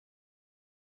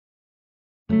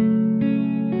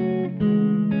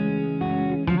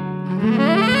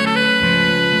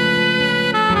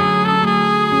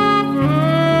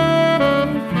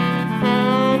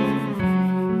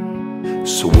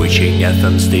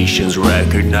FM stations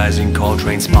recognizing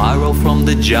Coltrane spiral from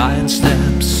the giant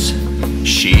steps.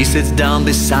 She sits down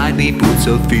beside me, puts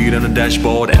her feet on the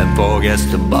dashboard and forgets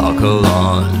to buckle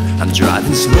on. I'm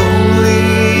driving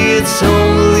slowly, it's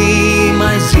only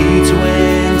my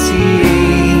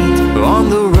Z28. On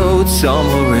the road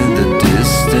somewhere in the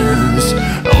distance,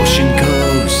 ocean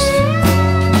coast.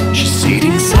 She's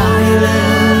sitting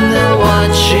silent and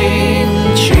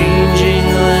watching changing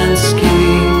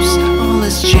landscapes. All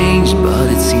has changed, but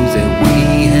it seems that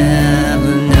we have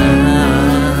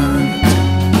not.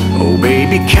 Oh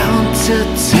baby, count to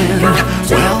 10.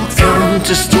 Welcome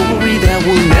to story that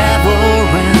will never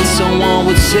end. Someone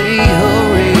would say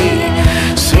hurry,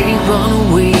 say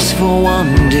runaways for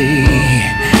one day.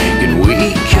 Can we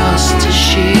cast a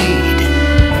shade?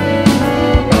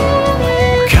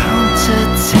 Count to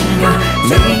 10.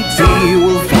 Maybe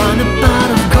we'll find a pot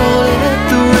of gold at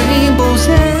the rainbow's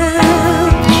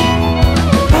edge.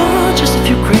 Or just a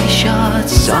few gray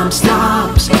shots, some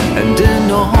stops, and an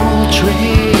old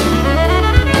trail.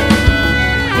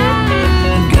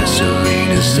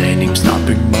 Gasoline is ending,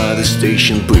 stopping by the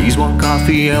station. Please, one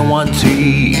coffee and one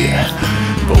tea.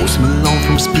 Post Malone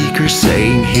from speakers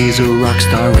saying he's a rock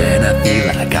star, and I feel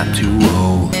like I'm too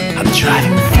old. I'm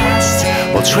driving fast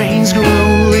while trains go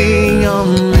rolling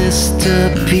on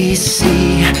Mr. PC.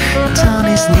 Turn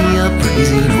his knee up,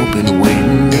 raising open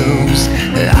windows.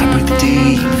 I breathe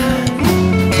deep.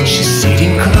 She's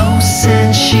sitting close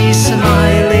and she's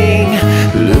smiling,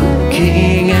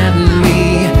 looking at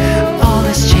me. All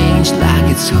has changed like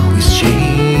it's always changing.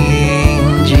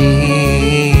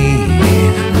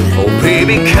 Oh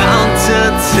baby, count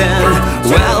to 10.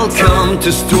 Welcome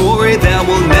to story that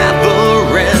will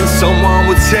never end. Someone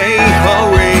would say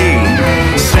hurry,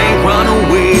 say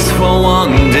runaways for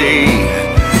one day.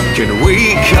 Can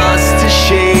we cast a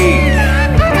shade?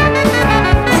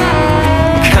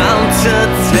 Count to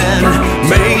 10.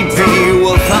 Maybe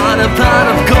we'll find a pot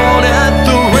of gold at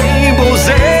the rainbow's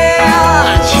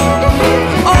edge.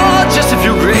 Or just a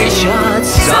few gray shots,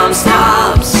 some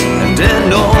stops, and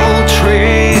an old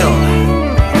trail.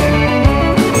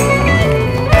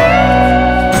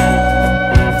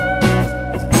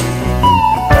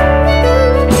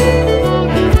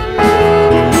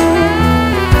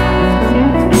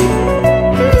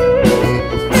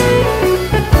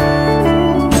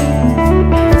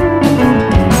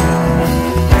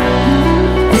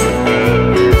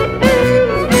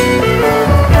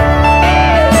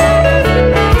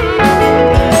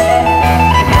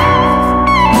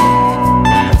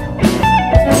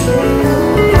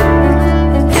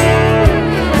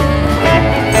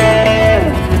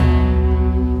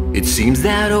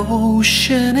 That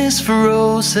ocean is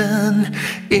frozen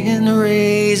in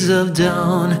rays of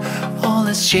dawn. All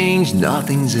has changed,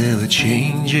 nothing's ever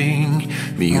changing.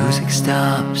 Music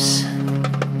stops.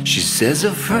 She says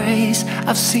a phrase,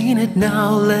 I've seen it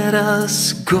now. Let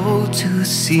us go to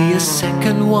see a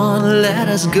second one. Let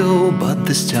us go, but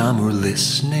this time we're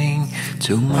listening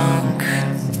to Monk.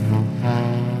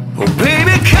 Oh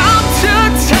baby, count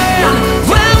to 10.